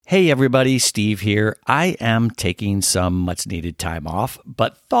Hey everybody, Steve here. I am taking some much needed time off,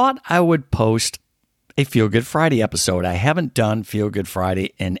 but thought I would post a Feel Good Friday episode. I haven't done Feel Good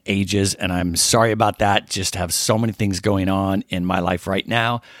Friday in ages, and I'm sorry about that. Just have so many things going on in my life right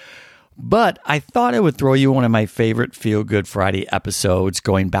now. But I thought I would throw you one of my favorite Feel Good Friday episodes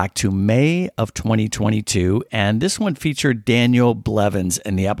going back to May of 2022. And this one featured Daniel Blevins,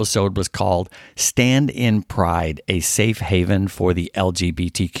 and the episode was called Stand in Pride, a safe haven for the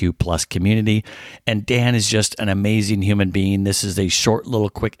LGBTQ plus community. And Dan is just an amazing human being. This is a short little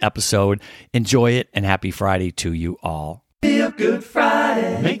quick episode. Enjoy it, and happy Friday to you all. Feel Good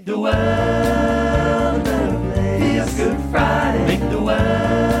Friday, make the world a better place. Feel Good Friday, make the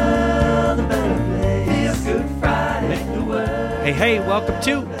world a better place. Feel Good Friday, make the world. Hey, welcome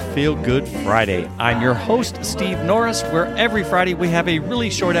to Feel Good Friday. I'm your host, Steve Norris, where every Friday we have a really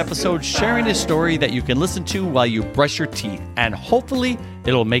short episode sharing a story that you can listen to while you brush your teeth, and hopefully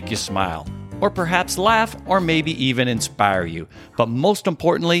it'll make you smile, or perhaps laugh, or maybe even inspire you. But most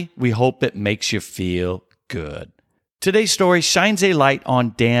importantly, we hope it makes you feel good. Today's story shines a light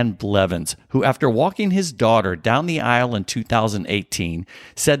on Dan Blevins, who, after walking his daughter down the aisle in 2018,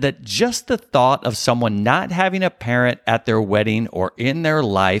 said that just the thought of someone not having a parent at their wedding or in their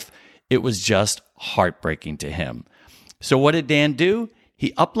life, it was just heartbreaking to him. So what did Dan do?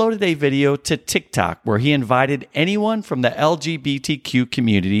 He uploaded a video to TikTok where he invited anyone from the LGBTQ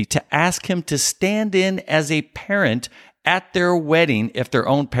community to ask him to stand in as a parent at their wedding if their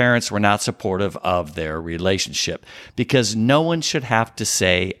own parents were not supportive of their relationship, because no one should have to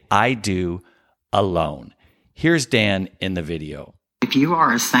say, I do, alone. Here's Dan in the video. If you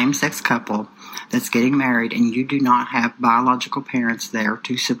are a same-sex couple that's getting married and you do not have biological parents there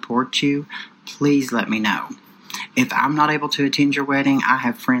to support you, please let me know. If I'm not able to attend your wedding, I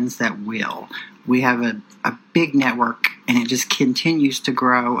have friends that will. We have a big network, and it just continues to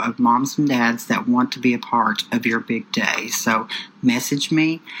grow, of moms and dads that want to be a part of your big day. So message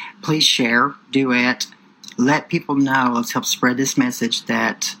me. Please share, duet, let people know. Let's help spread this message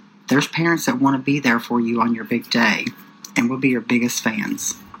that there's parents that want to be there for you on your big day, and we'll be your biggest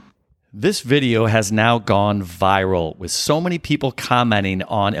fans. This video has now gone viral, with so many people commenting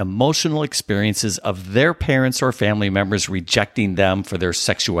on emotional experiences of their parents or family members rejecting them for their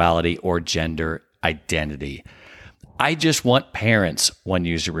sexuality or gender identity. I just want parents, one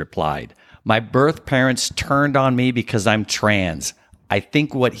user replied. My birth parents turned on me because I'm trans. I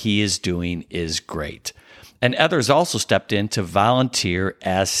think what he is doing is great. And others also stepped in to volunteer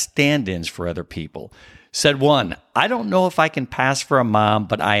as stand-ins for other people. Said one, I don't know if I can pass for a mom,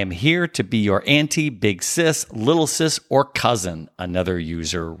 but I am here to be your auntie, big sis, little sis, or cousin, another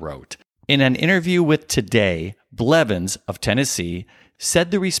user wrote. In an interview with Today, Blevins of Tennessee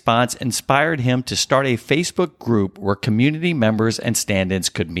said the response inspired him to start a Facebook group where community members and stand-ins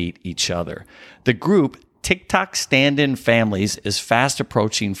could meet each other. The group, TikTok Stand-In Families, is fast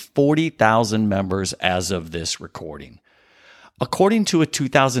approaching 40,000 members as of this recording. According to a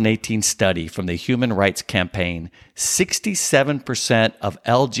 2018 study from the Human Rights Campaign, 67% of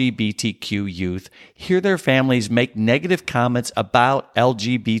LGBTQ youth hear their families make negative comments about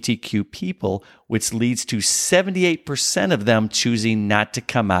LGBTQ people, which leads to 78% of them choosing not to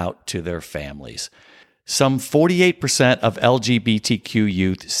come out to their families. Some 48% of LGBTQ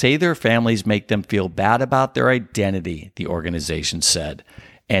youth say their families make them feel bad about their identity, the organization said.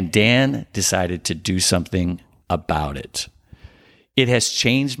 And Dan decided to do something about it. It has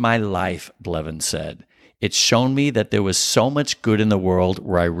changed my life, Blevins said. It's shown me that there was so much good in the world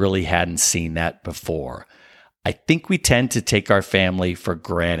where I really hadn't seen that before. I think we tend to take our family for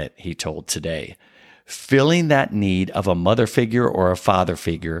granted, he told Today. Filling that need of a mother figure or a father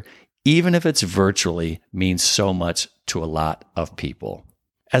figure, even if it's virtually, means so much to a lot of people.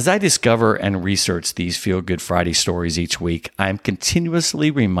 As I discover and research these Feel Good Friday stories each week, I am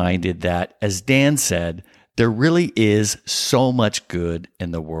continuously reminded that, as Dan said, there really is so much good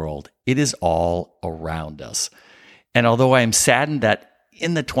in the world. It is all around us. And although I am saddened that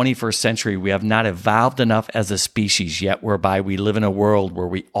in the 21st century we have not evolved enough as a species yet whereby we live in a world where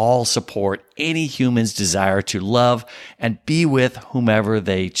we all support any human's desire to love and be with whomever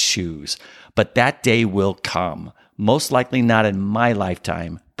they choose. But that day will come. Most likely not in my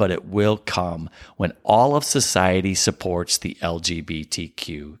lifetime, but it will come when all of society supports the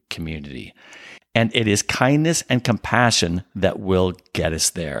LGBTQ community. And it is kindness and compassion that will get us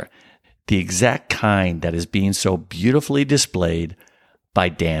there. The exact kind that is being so beautifully displayed by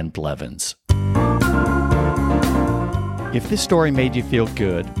Dan Blevins. If this story made you feel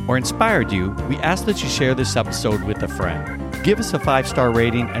good or inspired you, we ask that you share this episode with a friend. give us a 5-star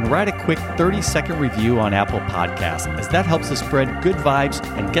rating and write a quick 30-second review on Apple Podcasts, as that helps us spread good vibes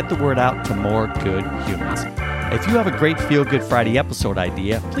and get the word out to more good humans. If you have a great Feel Good Friday episode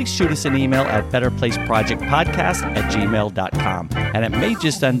idea, please shoot us an email at betterplaceprojectpodcast@gmail.com, and it may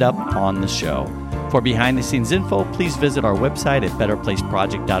just end up on the show. For behind-the-scenes info, please visit our website at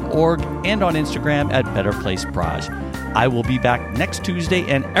betterplaceproject.org and on Instagram at betterplaceproj. I will be back next Tuesday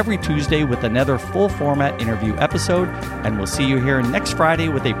and every Tuesday with another full-format interview episode, and we'll see you here next Friday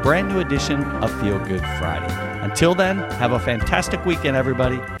with a brand new edition of Feel Good Friday. Until then, have a fantastic weekend,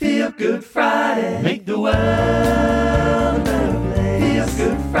 everybody. Feel Good Friday. Make the world